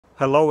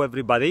Hello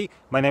everybody,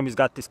 my name is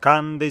Gattis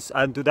Kandis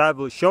and today I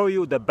will show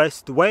you the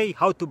best way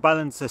how to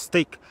balance a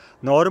stick.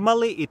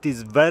 Normally it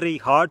is very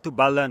hard to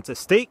balance a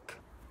stick,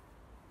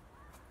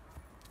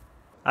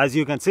 as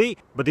you can see,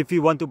 but if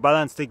you want to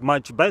balance stick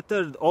much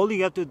better, all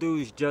you have to do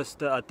is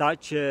just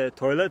attach a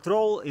toilet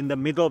roll in the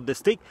middle of the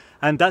stick,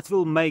 and that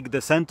will make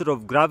the center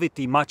of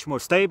gravity much more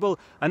stable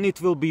and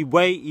it will be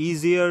way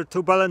easier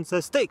to balance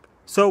a stick.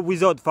 So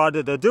without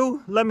further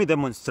ado, let me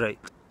demonstrate.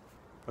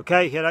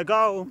 Okay, here I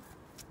go.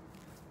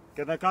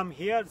 Gonna come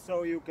here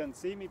so you can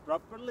see me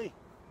properly.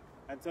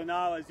 And so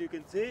now, as you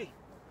can see,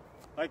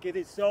 like it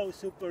is so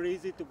super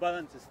easy to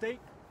balance a stick.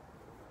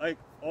 Like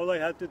all I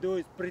have to do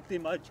is pretty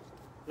much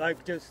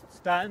like just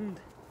stand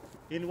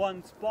in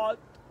one spot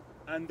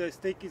and the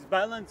stick is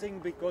balancing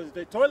because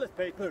the toilet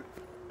paper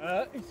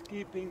is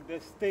keeping the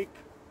stick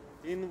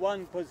in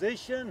one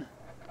position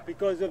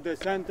because of the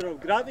center of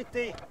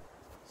gravity.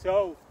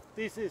 So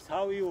this is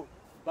how you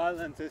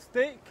balance a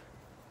stick.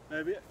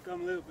 Maybe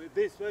come a little bit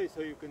this way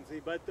so you can see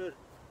better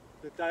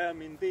that I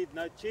am indeed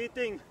not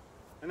cheating.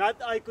 And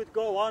that I could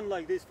go on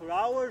like this for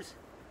hours,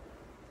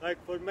 like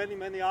for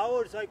many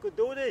hours I could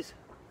do this.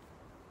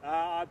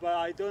 But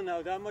I don't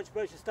have that much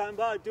precious time,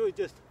 but I do it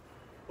just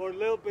for a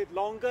little bit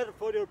longer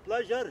for your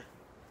pleasure.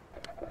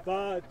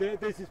 But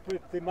this is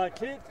pretty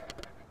much it.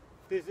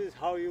 This is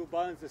how you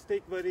balance the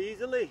stick very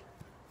easily.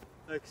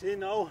 Like see,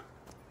 no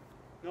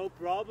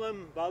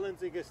problem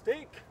balancing a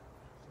stick.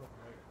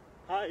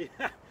 Hi,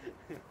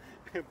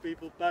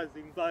 people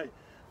passing by.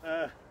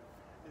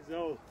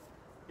 So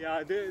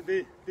yeah,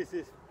 this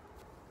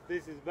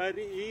is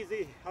very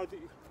easy.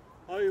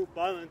 How you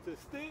balance a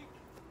stick?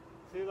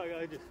 See, like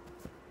I just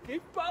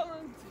keep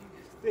balancing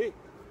the stick,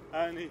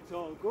 and it's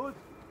all good.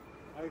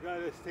 I got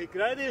a stick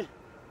ready,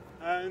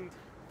 and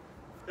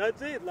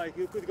that's it. Like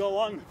you could go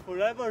on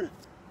forever,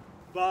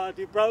 but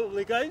you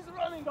probably guys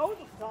running out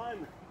of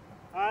time,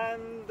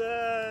 and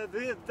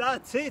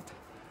that's it.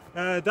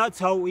 That's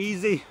how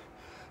easy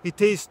it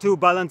is to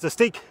balance a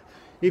stick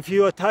if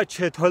you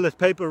attach a toilet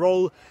paper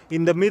roll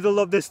in the middle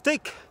of the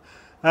stick.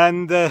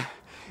 And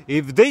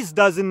if this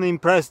doesn't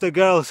impress the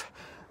girls,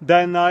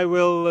 then I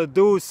will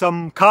do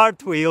some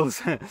cartwheels.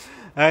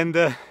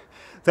 And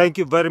thank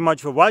you very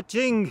much for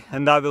watching,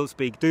 and I will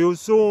speak to you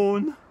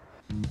soon.